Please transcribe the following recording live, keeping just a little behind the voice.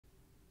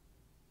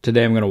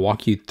Today I'm going to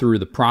walk you through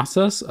the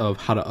process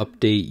of how to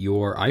update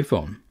your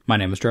iPhone. My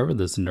name is Trevor,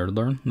 this is Nerd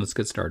Learn. Let's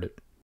get started.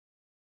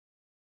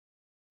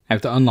 I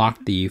have to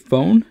unlock the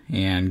phone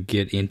and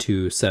get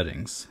into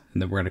settings.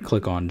 And then we're going to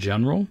click on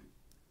General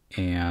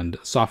and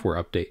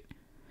Software Update.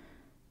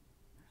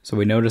 So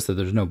we notice that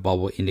there's no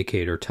bubble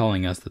indicator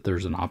telling us that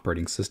there's an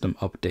operating system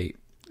update.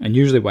 And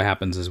usually what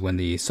happens is when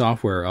the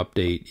software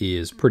update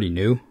is pretty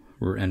new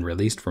and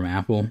released from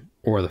Apple,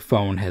 or the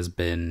phone has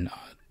been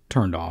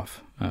turned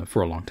off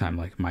for a long time,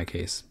 like in my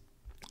case.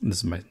 This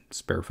is my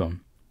spare phone.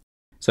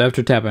 So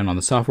after tapping on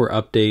the software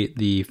update,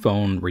 the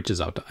phone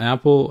reaches out to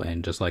Apple,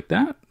 and just like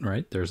that,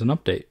 right, there's an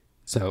update.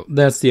 So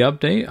that's the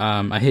update.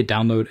 I hit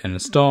download and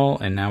install,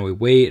 and now we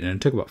wait, and it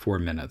took about 4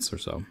 minutes or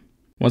so.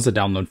 Once the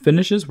download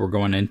finishes, we're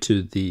going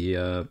into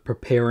the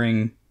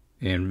preparing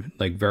and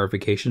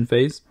verification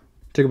phase.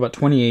 It took about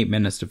 28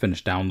 minutes to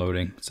finish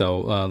downloading, so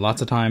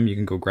lots of time. You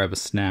can go grab a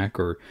snack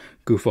or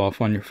goof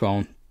off on your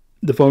phone.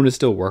 The phone is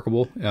still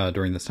workable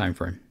during this time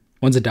frame.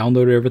 Once it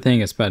downloaded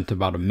everything, it spent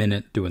about a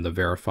minute doing the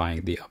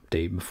verifying the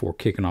update before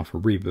kicking off a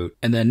reboot.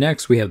 And then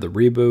next we have the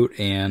reboot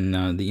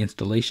and the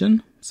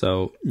installation.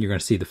 So you're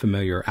going to see the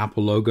familiar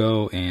Apple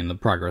logo and the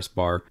progress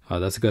bar.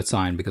 That's a good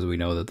sign because we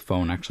know that the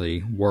phone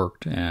actually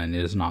worked and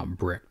it is not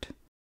bricked.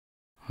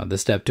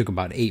 This step took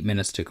about 8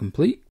 minutes to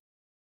complete.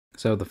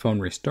 So the phone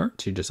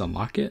restarts, you just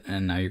unlock it,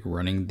 and now you're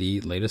running the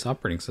latest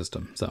operating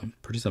system. So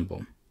pretty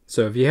simple.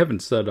 So if you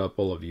haven't set up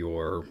all of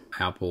your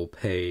Apple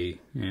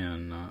Pay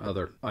and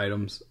other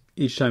items,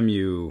 each time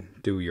you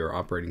do your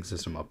operating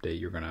system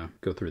update, you're going to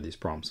go through these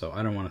prompts. So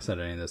I don't want to set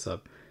any of this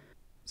up.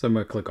 So I'm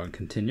going to click on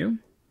Continue.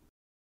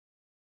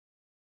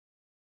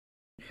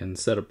 And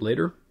Set Up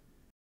Later.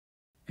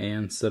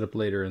 And Set Up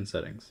Later in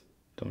Settings.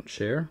 Don't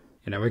share.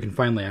 And now we can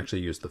finally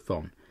actually use the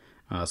phone.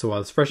 So while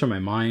it's fresh on my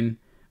mind,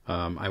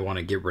 I want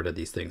to get rid of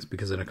these things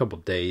because in a couple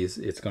days,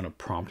 it's going to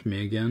prompt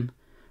me again.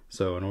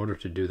 So in order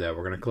to do that,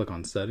 we're going to click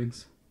on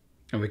Settings.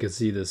 And we can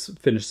see this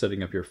Finish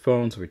Setting Up Your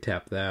Phone. So we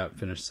tap that,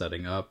 Finish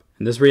Setting Up.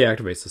 And this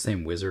reactivates the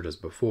same wizard as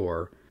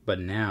before.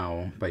 But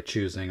now, by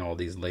choosing all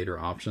these later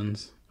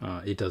options,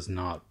 it does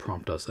not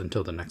prompt us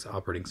until the next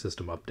operating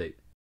system update.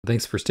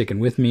 Thanks for sticking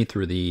with me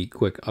through the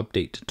quick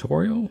update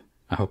tutorial.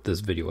 I hope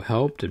this video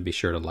helped, and be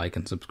sure to like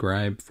and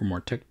subscribe for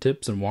more tech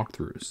tips and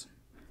walkthroughs.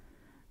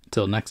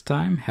 Until next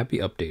time, happy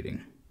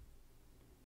updating.